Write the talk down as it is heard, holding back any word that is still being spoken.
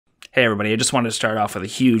Hey everybody, I just wanted to start off with a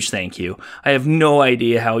huge thank you. I have no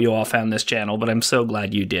idea how you all found this channel, but I'm so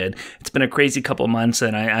glad you did. It's been a crazy couple months,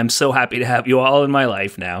 and I'm so happy to have you all in my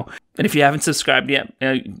life now. And if you haven't subscribed yet,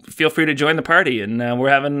 feel free to join the party, and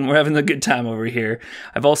we're having a good time over here.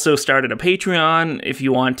 I've also started a Patreon if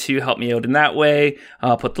you want to help me out in that way.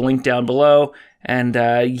 I'll put the link down below. And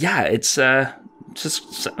yeah, it's I'm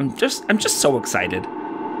just so excited.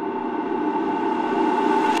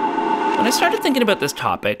 When I started thinking about this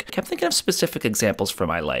topic, I kept thinking of specific examples from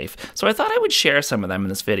my life, so I thought I would share some of them in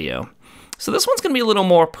this video. So this one's going to be a little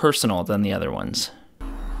more personal than the other ones.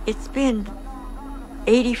 It's been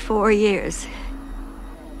 84 years,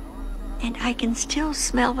 and I can still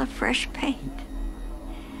smell the fresh paint.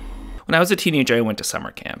 When I was a teenager, I went to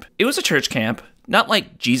summer camp. It was a church camp, not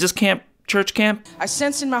like Jesus camp, church camp. I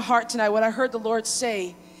sense in my heart tonight what I heard the Lord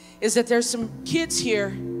say is that there's some kids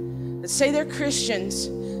here that say they're Christians,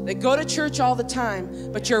 that go to church all the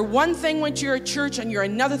time, but you're one thing when you're at church and you're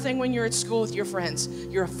another thing when you're at school with your friends.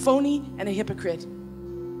 You're a phony and a hypocrite.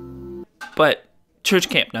 But church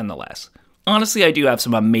camp nonetheless. Honestly, I do have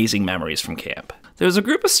some amazing memories from camp. There was a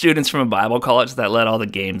group of students from a Bible college that led all the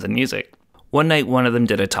games and music. One night, one of them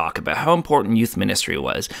did a talk about how important youth ministry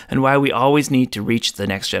was and why we always need to reach the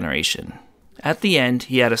next generation. At the end,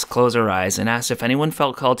 he had us close our eyes and asked if anyone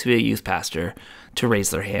felt called to be a youth pastor to raise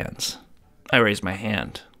their hands. I raised my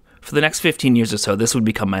hand. For the next 15 years or so, this would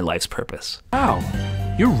become my life's purpose. Wow,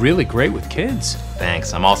 you're really great with kids.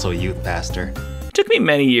 Thanks, I'm also a youth pastor. It took me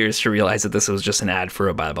many years to realize that this was just an ad for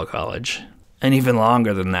a Bible college. And even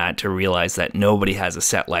longer than that to realize that nobody has a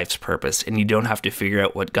set life's purpose and you don't have to figure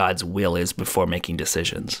out what God's will is before making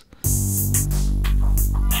decisions.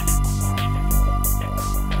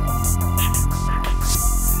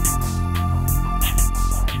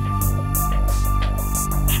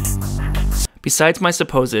 Besides my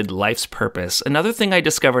supposed life's purpose, another thing I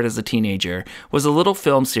discovered as a teenager was a little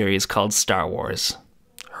film series called Star Wars.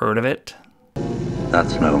 Heard of it?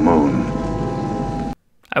 That's no moon.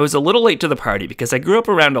 I was a little late to the party because I grew up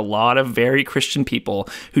around a lot of very Christian people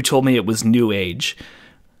who told me it was New Age,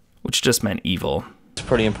 which just meant evil. It's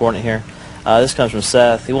pretty important here. This comes from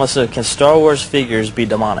Seth. He wants to know, can Star Wars figures be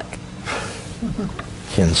demonic?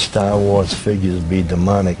 Can Star Wars figures be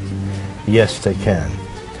demonic? Yes, they can.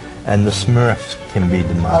 And the Smurfs can be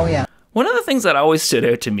demonic. Oh, yeah. One of the things that always stood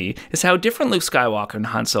out to me is how different Luke Skywalker and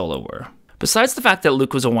Han Solo were. Besides the fact that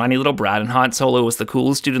Luke was a whiny little brat and Han Solo was the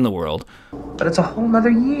coolest dude in the world. But it's a whole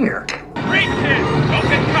nother year. Great kid! Don't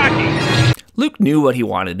get cocky! Luke knew what he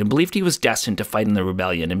wanted and believed he was destined to fight in the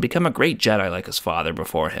rebellion and become a great Jedi like his father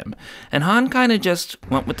before him. And Han kinda just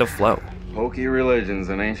went with the flow. Hokey religions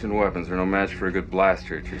and ancient weapons are no match for a good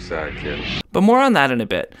blaster at your side, kid. But more on that in a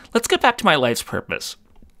bit. Let's get back to my life's purpose.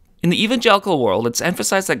 In the evangelical world, it's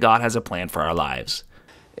emphasized that God has a plan for our lives.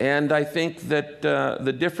 And I think that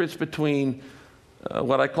the difference between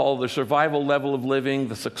what I call the survival level of living,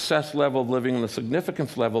 the success level of living, and the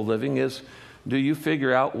significance level of living is, do you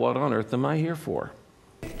figure out what on earth am I here for?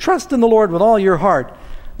 Trust in the Lord with all your heart.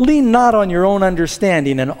 Lean not on your own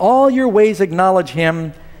understanding. In all your ways acknowledge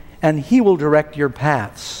Him, and He will direct your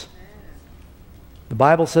paths. The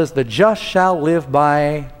Bible says, the just shall live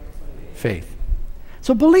by faith.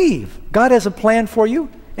 So believe God has a plan for you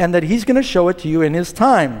and that He's going to show it to you in His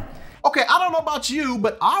time. Okay, I don't know about you,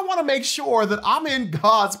 but I want to make sure that I'm in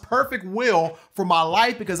God's perfect will for my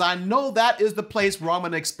life because I know that is the place where I'm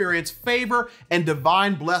going to experience favor and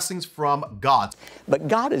divine blessings from God. But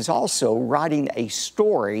God is also writing a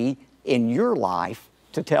story in your life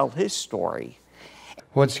to tell His story.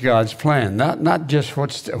 What's God's plan? Not just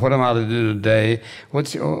what am I to do today?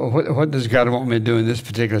 What does God want me to do in this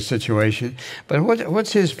particular situation? But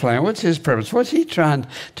what's His plan? What's His purpose? What's He trying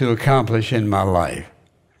to accomplish in my life?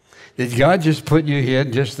 Did God just put you here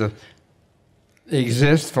just to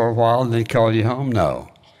exist for a while and then call you home?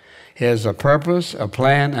 No. He has a purpose, a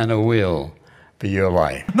plan, and a will for your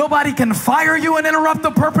life. Nobody can fire you and interrupt the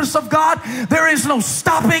purpose of God. There is no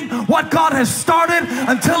stopping what God has started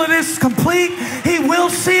until it is complete. He will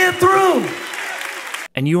see it through.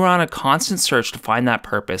 And you are on a constant search to find that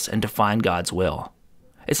purpose and to find God's will.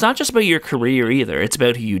 It's not just about your career either. It's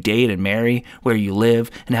about who you date and marry, where you live,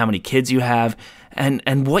 and how many kids you have,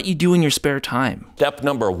 and what you do in your spare time. Step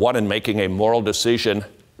number one in making a moral decision,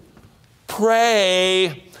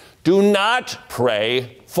 pray. Do not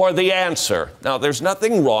pray for the answer. Now, there's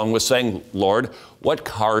nothing wrong with saying, Lord, what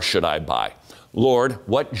car should I buy? Lord,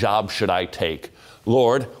 what job should I take?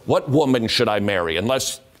 Lord, what woman should I marry?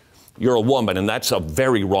 Unless you're a woman, and that's a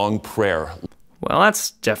very wrong prayer. Well,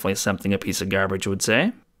 that's definitely something a piece of garbage would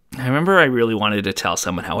say. I remember I really wanted to tell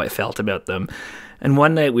someone how I felt about them. And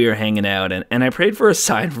one night we were hanging out, and I prayed for a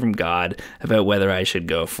sign from God about whether I should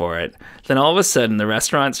go for it. Then all of a sudden, the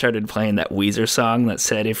restaurant started playing that Weezer song that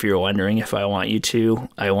said, "If you're wondering if I want you to,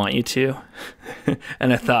 I want you to."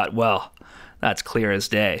 And I thought, well, that's clear as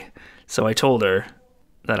day. So I told her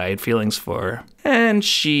that I had feelings for her, and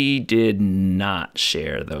she did not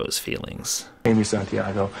share those feelings. Amy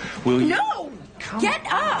Santiago, will you? No! Get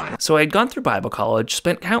up! So I had gone through Bible college,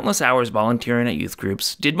 spent countless hours volunteering at youth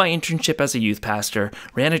groups, did my internship as a youth pastor,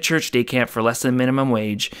 ran a church day camp for less than minimum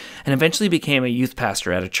wage, and eventually became a youth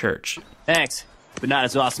pastor at a church. Thanks, but not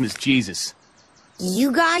as awesome as Jesus.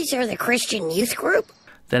 You guys are the Christian youth group?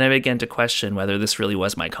 Then I began to question whether this really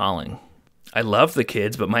was my calling. I loved the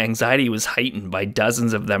kids, but my anxiety was heightened by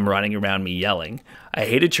dozens of them running around me yelling. I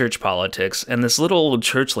hated church politics, and this little old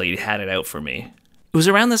church lady had it out for me. It was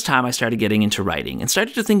around this time I started getting into writing and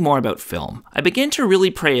started to think more about film. I began to really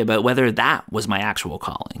pray about whether that was my actual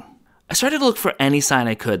calling. I started to look for any sign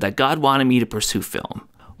I could that God wanted me to pursue film,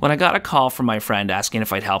 when I got a call from my friend asking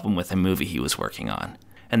if I'd help him with a movie he was working on.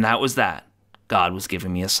 And that was that. God was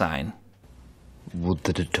giving me a sign. Would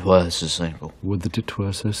that it were so simple. Would that it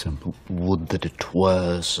were so simple. Would that it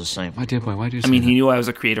were so simple. My dear boy, why do you say I mean, that? he knew I was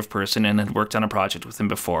a creative person and had worked on a project with him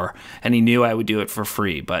before, and he knew I would do it for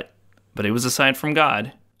free, but it was a sign from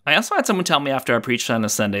God. I also had someone tell me after I preached on a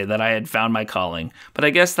Sunday that I had found my calling, but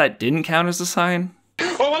I guess that didn't count as a sign.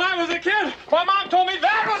 Well, when I was a kid, my mom told me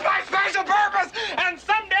that was my special purpose, and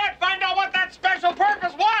someday I'd find out what that special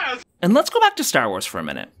purpose was. And let's go back to Star Wars for a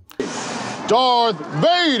minute. Darth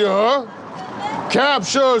Vader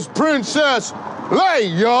captures Princess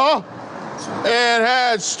Leia and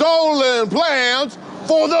had stolen plans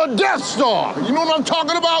for the Death Star. You know what I'm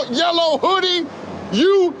talking about, yellow hoodie?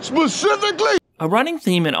 You specifically? A running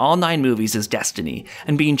theme in all 9 movies is destiny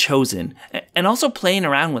and being chosen, and also playing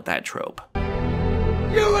around with that trope.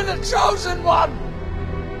 You were the chosen one!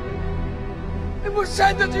 It was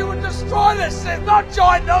said that you would destroy the Sith, not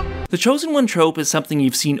join them! The chosen one trope is something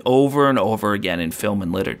you've seen over and over again in film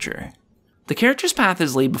and literature. The character's path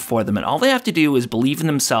is laid before them, and all they have to do is believe in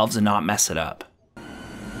themselves and not mess it up.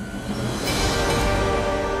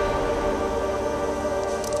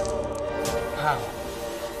 How?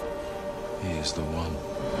 He is the one.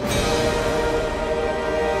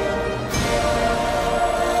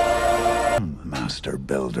 Master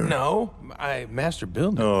Builder. No, Master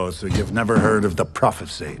Builder. Oh, so you've never heard of the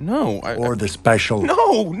prophecy? No, or the special?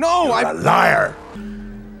 No, You're a liar!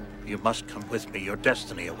 You must come with me. Your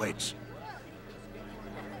destiny awaits.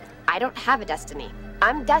 I don't have a destiny.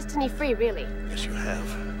 I'm destiny free, really. Yes, you have.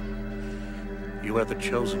 You are the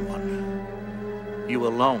chosen one. You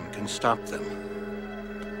alone can stop them.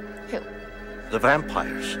 Who? The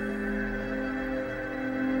vampires.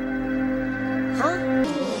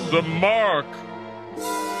 The mark.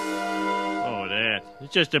 Oh, that.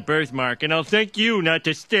 It's just a birthmark, and I'll thank you not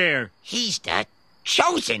to stare. He's the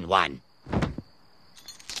chosen one.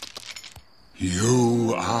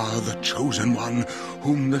 You are the chosen one,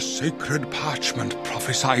 whom the sacred parchment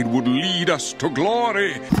prophesied would lead us to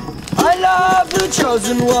glory. I love the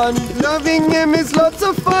chosen one. Loving him is lots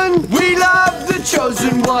of fun. We love the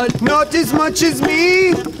chosen one, not as much as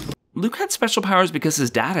me. Luke had special powers because his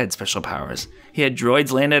dad had special powers. He had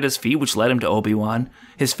droids land at his feet, which led him to Obi-Wan.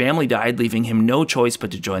 His family died, leaving him no choice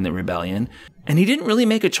but to join the rebellion. And he didn't really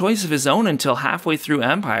make a choice of his own until halfway through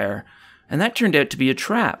Empire. And that turned out to be a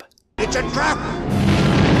trap. It's a trap!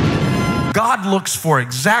 God looks for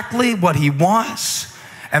exactly what he wants.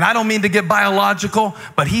 And I don't mean to get biological,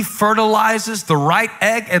 but he fertilizes the right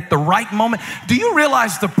egg at the right moment. Do you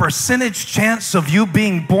realize the percentage chance of you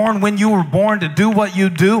being born when you were born to do what you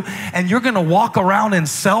do, and you're going to walk around in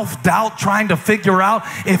self-doubt trying to figure out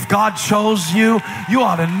if God chose you? You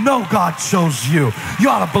ought to know God chose you. You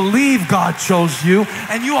ought to believe God chose you,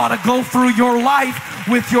 and you ought to go through your life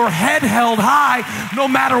with your head held high no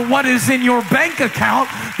matter what is in your bank account,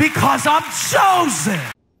 because I'm chosen.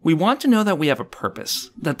 We want to know that we have a purpose,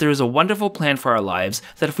 that there is a wonderful plan for our lives,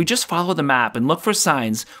 that if we just follow the map and look for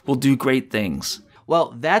signs, we'll do great things.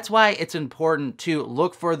 Well, that's why it's important to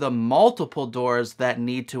look for the multiple doors that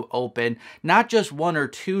need to open, not just 1 or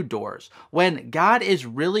 2 doors. When God is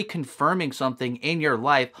really confirming something in your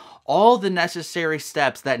life, all the necessary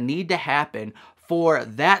steps that need to happen for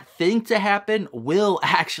that thing to happen will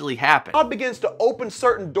actually happen. God begins to open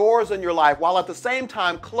certain doors in your life while at the same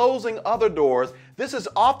time closing other doors. This is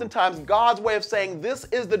oftentimes God's way of saying, this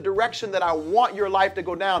is the direction that I want your life to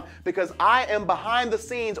go down, because I am behind the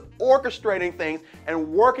scenes orchestrating things and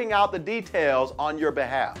working out the details on your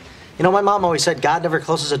behalf. You know, my mom always said God never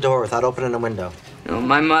closes a door without opening a window. You know,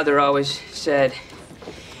 my mother always said,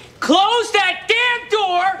 Close that damn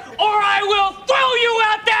door or I will throw you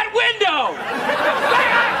out that window!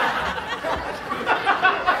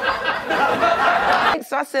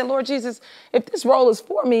 So I said, Lord Jesus, if this role is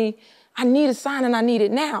for me, I need a sign and I need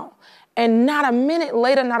it now. And not a minute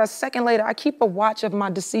later, not a second later, I keep a watch of my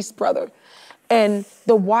deceased brother. And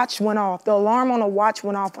the watch went off. The alarm on the watch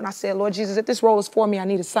went off when I said, Lord Jesus, if this role is for me, I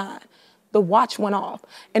need a sign. The watch went off.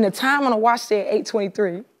 And the time on the watch said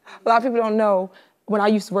 8:23. A lot of people don't know, when I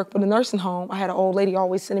used to work for the nursing home, I had an old lady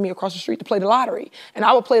always sending me across the street to play the lottery. And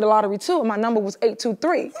I would play the lottery too, and my number was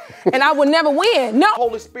 823. And I would never win. No.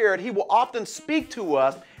 Holy Spirit, he will often speak to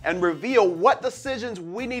us and reveal what decisions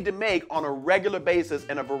we need to make on a regular basis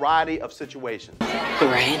in a variety of situations.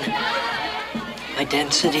 Lorraine, my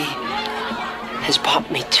density has brought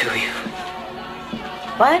me to you.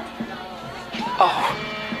 What? Oh,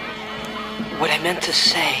 what I meant to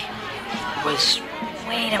say was...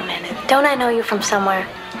 Wait a minute. Don't I know you from somewhere?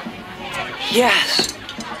 Yes,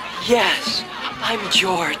 yes, I'm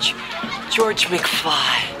George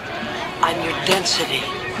McFly. I'm your density.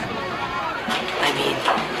 I mean,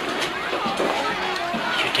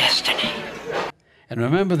 your destiny. And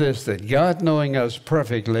remember this, that God, knowing us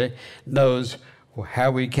perfectly, knows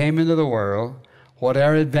how we came into the world, what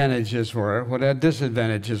our advantages were, what our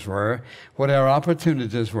disadvantages were, what our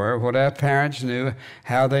opportunities were, what our parents knew,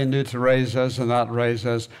 how they knew to raise us and not raise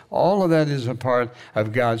us. All of that is a part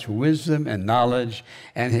of God's wisdom and knowledge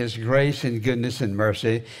and his grace and goodness and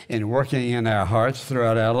mercy in working in our hearts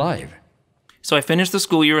throughout our life. So I finished the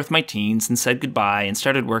school year with my teens and said goodbye and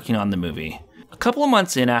started working on the movie. A couple of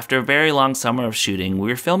months in, after a very long summer of shooting, we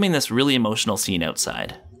were filming this really emotional scene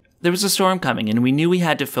outside. There was a storm coming, and we knew we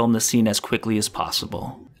had to film the scene as quickly as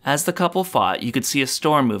possible. As the couple fought, you could see a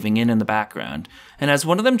storm moving in the background, and as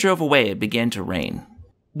one of them drove away, it began to rain.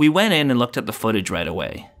 We went in and looked at the footage right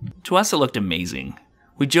away. To us, it looked amazing.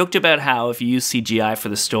 We joked about how if you use CGI for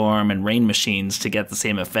the storm and rain machines to get the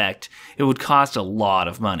same effect, it would cost a lot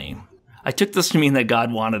of money. I took this to mean that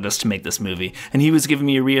God wanted us to make this movie, and he was giving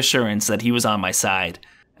me a reassurance that he was on my side,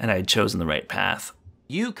 and I had chosen the right path.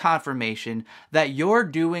 You confirmation that you're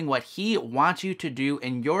doing what he wants you to do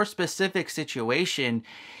in your specific situation,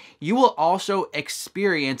 you will also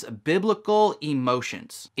experience biblical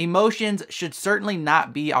emotions. Emotions should certainly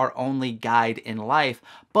not be our only guide in life,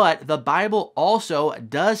 but the Bible also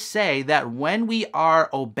does say that when we are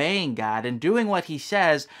obeying God and doing what he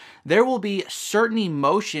says, there will be certain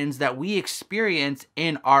emotions that we experience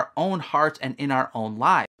in our own hearts and in our own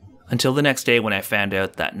lives. Until the next day when I found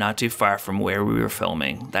out that not too far from where we were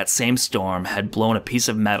filming, that same storm had blown a piece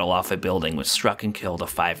of metal off a building which struck and killed a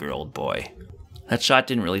 5-year-old boy. That shot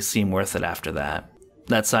didn't really seem worth it after that.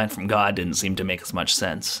 That sign from God didn't seem to make as much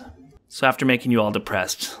sense. So after making you all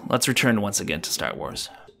depressed, let's return once again to Star Wars.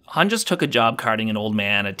 Han just took a job carting an old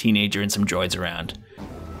man, a teenager, and some droids around.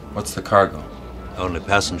 What's the cargo? Only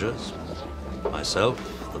passengers.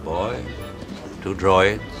 Myself, the boy, 2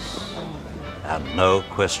 droids, and no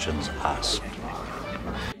questions asked.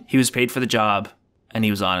 He was paid for the job, and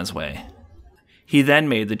he was on his way. He then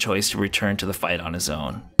made the choice to return to the fight on his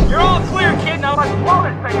own. You're all clear, kid. Now let's blow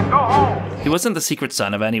this thing and go home. He wasn't the secret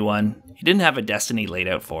son of anyone. He didn't have a destiny laid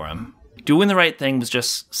out for him. Doing the right thing was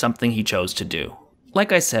just something he chose to do.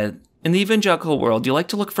 Like I said, in the evangelical world, you like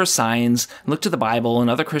to look for signs, and look to the Bible and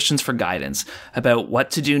other Christians for guidance about what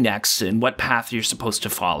to do next and what path you're supposed to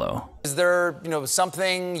follow. Is there,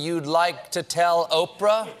 something you'd like to tell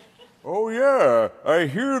Oprah? Oh, yeah. I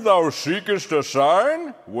hear thou seekest a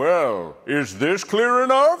sign? Well, is this clear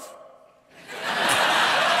enough?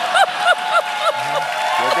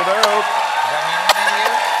 Check it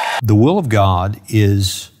out. The will of God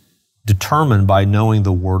is determined by knowing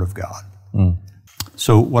the Word of God.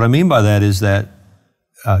 So what I mean by that is that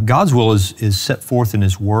God's will is set forth in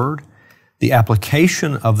His Word. The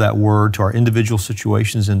application of that Word to our individual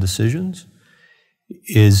situations and decisions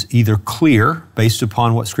is either clear based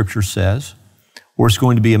upon what Scripture says, or it's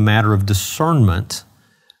going to be a matter of discernment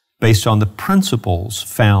based on the principles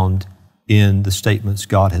found in the statements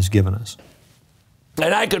God has given us.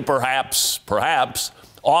 And I could perhaps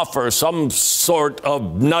offer some sort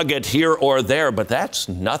of nugget here or there, but that's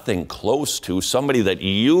nothing close to somebody that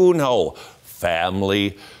you know,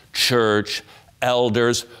 family, church,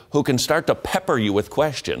 elders, who can start to pepper you with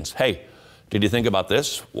questions. Hey, did you think about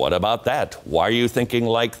this? What about that? Why are you thinking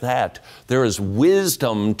like that? There is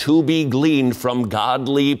wisdom to be gleaned from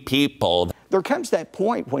godly people. there comes that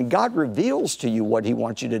point when God reveals to you what he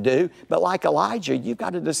wants you to do. But like Elijah, you've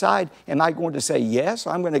got to decide, am I going to say yes,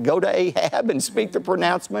 I'm going to go to Ahab and speak the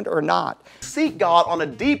pronouncement, or not? Seek God on a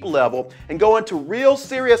deep level and go into real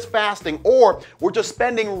serious fasting, or we're just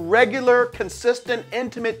spending regular, consistent,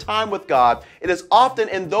 intimate time with God. It is often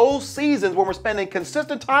in those seasons when we're spending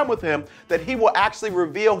consistent time with him that he will actually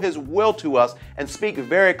reveal his will to us and speak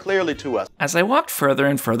very clearly to us. As I walked further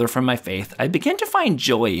and further from my faith, I began to find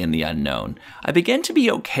joy in the unknown. I began to be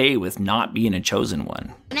okay with not being a chosen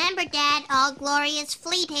one. Remember, Dad, all glory is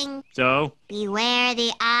fleeting. So? Beware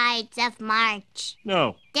the Ides of March.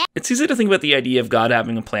 No. It's easy to think about the idea of God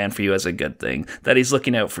having a plan for you as a good thing, that he's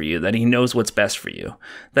looking out for you, that he knows what's best for you,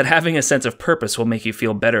 that having a sense of purpose will make you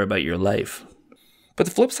feel better about your life. But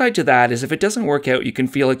the flip side to that is if it doesn't work out, you can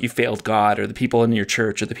feel like you failed God or the people in your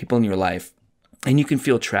church or the people in your life, and you can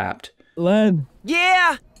feel trapped. Len.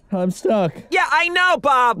 Yeah? I'm stuck. Yeah, I know,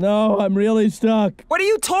 Bob. No, I'm really stuck. What are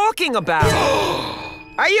you talking about?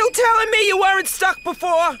 Are you telling me you weren't stuck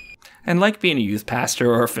before? And like being a youth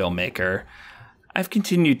pastor or a filmmaker, I've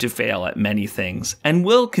continued to fail at many things and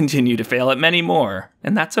will continue to fail at many more,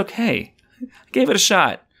 and that's okay. I gave it a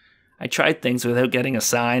shot. I tried things without getting a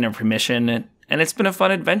sign or permission, and it's been a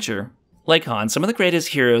fun adventure. Like Han, some of the greatest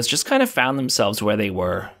heroes just kind of found themselves where they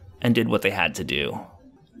were and did what they had to do.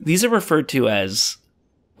 These are referred to as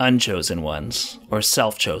unchosen ones or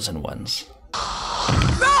self-chosen ones.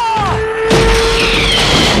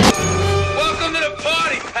 Welcome to the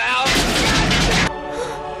party, pal!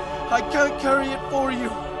 I can't carry it for you,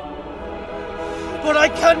 but I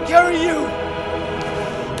can carry you.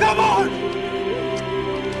 Come on!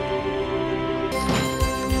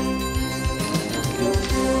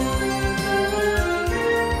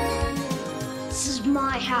 This is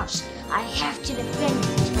my house. I have to defend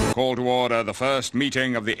it. Call to order the first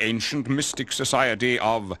meeting of the Ancient Mystic Society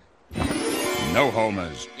of No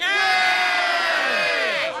Homers.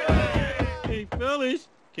 Hey, fellas,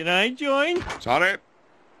 can I join? Sorry,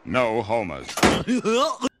 no homers.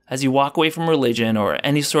 As you walk away from religion or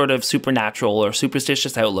any sort of supernatural or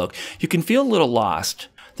superstitious outlook, you can feel a little lost.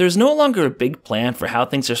 There's no longer a big plan for how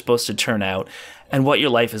things are supposed to turn out and what your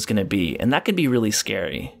life is going to be, and that can be really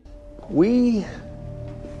scary. We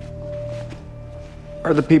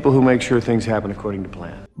are the people who make sure things happen according to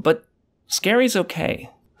plan. But scary's okay.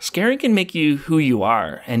 Scary can make you who you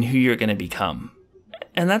are and who you're going to become.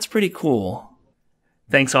 And that's pretty cool.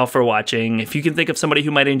 Thanks all for watching. If you can think of somebody who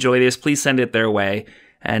might enjoy this, please send it their way.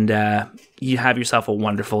 And you have yourself a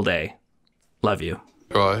wonderful day. Love you.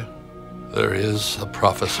 Troy, there is a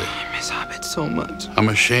prophecy. I miss Hobbit so much. I'm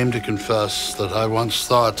ashamed to confess that I once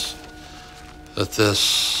thought that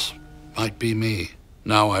this might be me.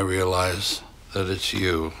 Now I realize that it's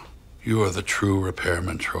you. You are the true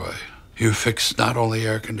repairman, Troy. You fix not only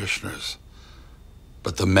air conditioners,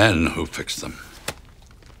 but the men who fix them.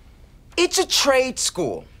 It's a trade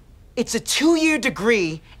school. It's a 2-year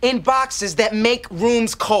degree in boxes that make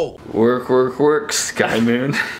rooms cold. Work, work, work, Sky Moon.